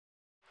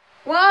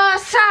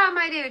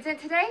my dudes, and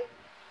today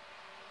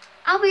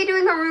I'll be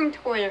doing a room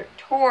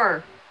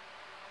tour.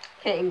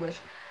 Okay, English.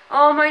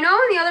 I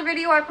know in the other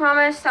video I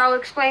promised I'll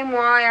explain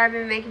why I've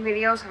been making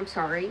videos. I'm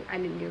sorry, I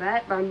didn't do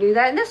that, but I'm gonna do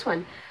that in this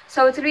one.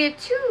 So it's gonna be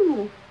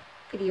 2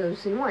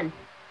 videos in one.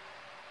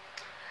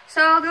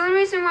 So the only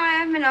reason why I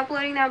haven't been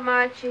uploading that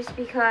much is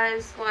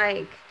because,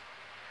 like,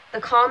 the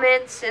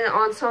comments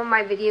on some of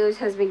my videos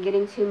has been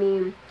getting to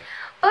me.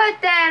 But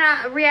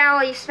then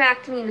reality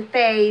smacked me in the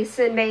face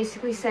and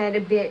basically said,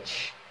 a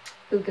bitch,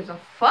 who gives a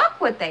fuck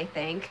what they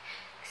think?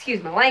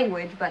 Excuse my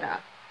language, but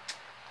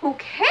who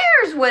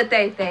cares what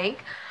they think?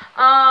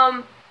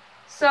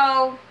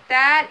 So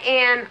that,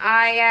 and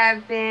I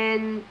have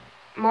been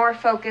more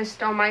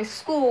focused on my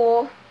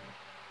school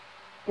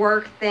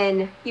work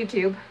than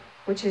YouTube,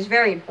 which is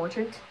very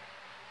important.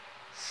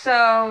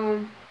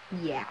 So,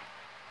 yeah.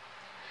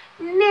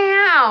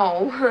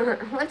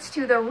 Now, let's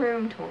do the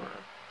room tour.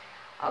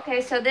 Okay,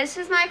 so this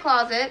is my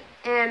closet,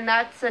 and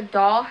that's a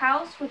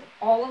dollhouse with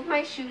all of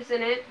my shoes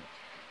in it.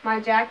 My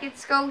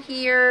jackets go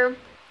here.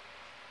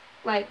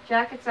 Like,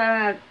 jackets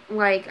that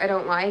I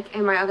don't like,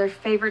 and my other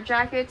favorite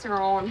jackets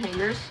are all on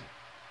hangers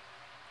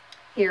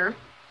here.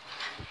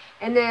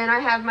 And then I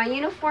have my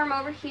uniform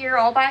over here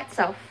all by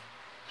itself,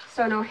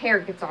 so no hair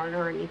gets on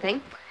or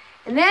anything.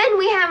 And then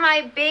we have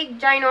my big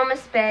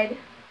ginormous bed.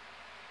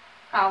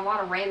 Got a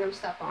lot of random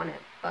stuff on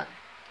it, but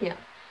yeah.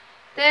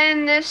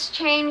 Then this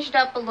changed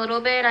up a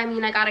little bit. I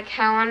mean, I got a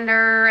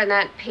calendar and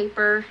that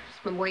paper.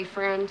 It's my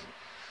boyfriend.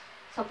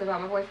 Something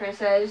about my boyfriend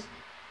says,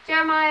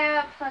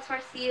 Jeremiah plus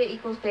Marcia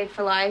equals paid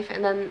for life.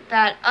 And then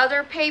that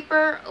other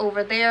paper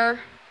over there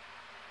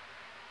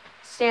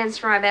stands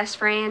for my best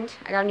friend.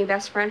 I got a new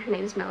best friend. Her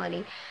name is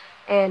Melody.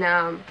 And,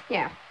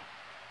 yeah.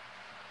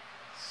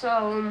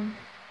 So,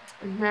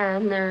 and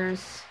then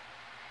there's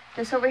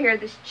this over here,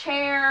 this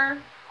chair.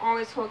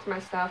 Always holds my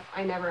stuff.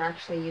 I never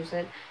actually use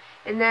it.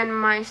 And then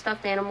my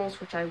stuffed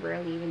animals, which I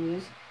rarely even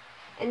use.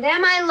 And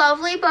then my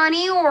lovely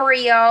bunny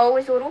Oreo,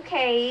 his little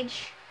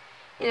cage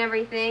and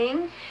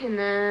everything. And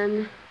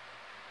then,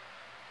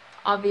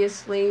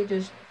 obviously,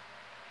 just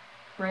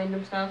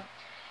random stuff.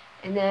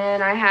 And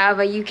then I have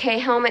a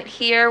UK helmet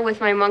here with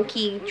my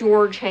monkey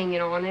George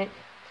hanging on it.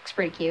 Looks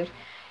pretty cute.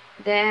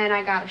 Then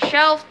I got a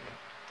shelf.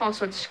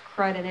 Also, it's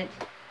crud in it.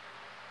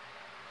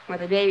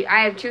 With a baby.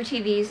 I have 2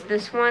 TVs.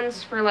 This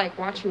one's for, like,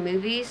 watching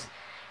movies.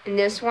 And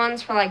this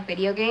one's for, like,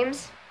 video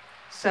games.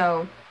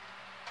 So,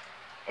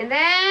 and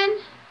then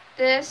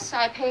this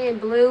I painted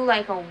blue,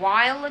 like, a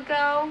while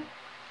ago.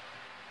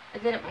 I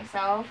did it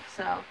myself,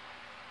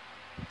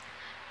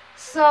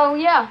 so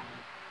yeah.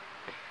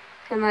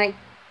 And, like,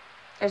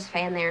 there's a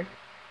fan there. And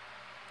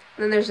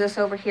then there's this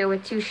over here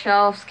with 2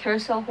 shelves,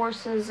 carousel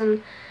horses,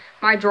 and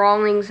my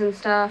drawings and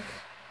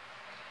stuff.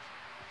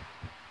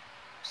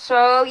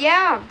 So,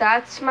 yeah,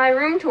 that's my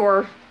room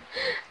tour.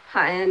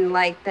 And,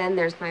 like, then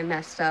there's my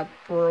messed up,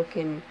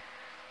 broken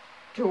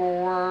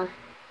door.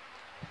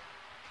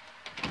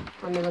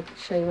 Let me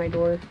show you my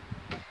door.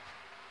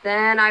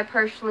 Then I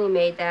personally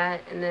made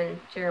that, and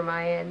then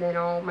Jeremiah, and then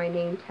all my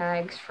name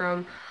tags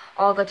from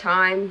all the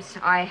times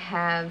I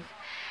have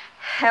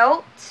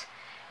helped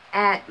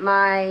at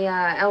my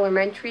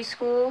elementary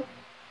school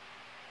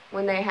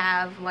when they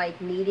have, like,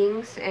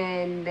 meetings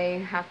and they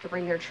have to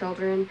bring their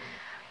children.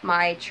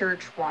 My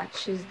church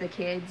watches the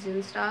kids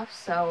and stuff,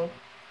 so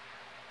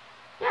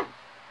yeah.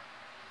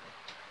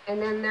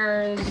 And then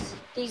there's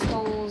these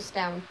holes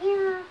down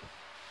here.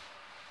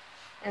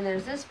 And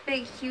there's this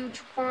big, huge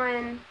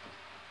one.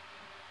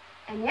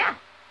 And yeah.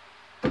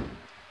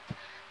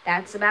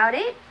 That's about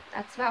it.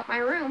 That's about my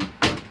room.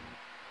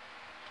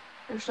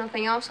 There's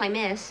nothing else I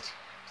missed.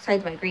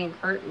 Besides my green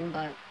curtain,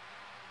 but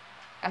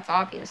that's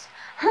obvious.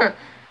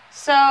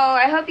 So,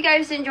 I hope you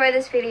guys enjoy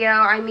this video.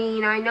 I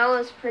mean, I know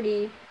it's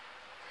pretty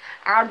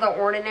out of the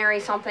ordinary.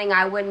 Something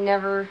I would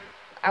never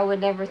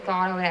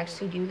thought I would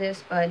actually do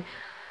this, but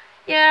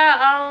yeah,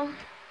 I'll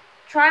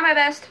try my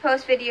best to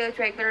post videos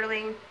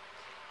regularly.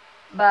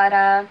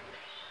 But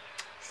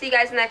see you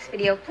guys in the next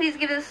video. Please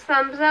give this a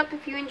thumbs up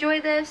if you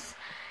enjoyed this,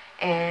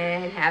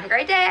 and have a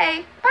great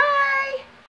day. Bye.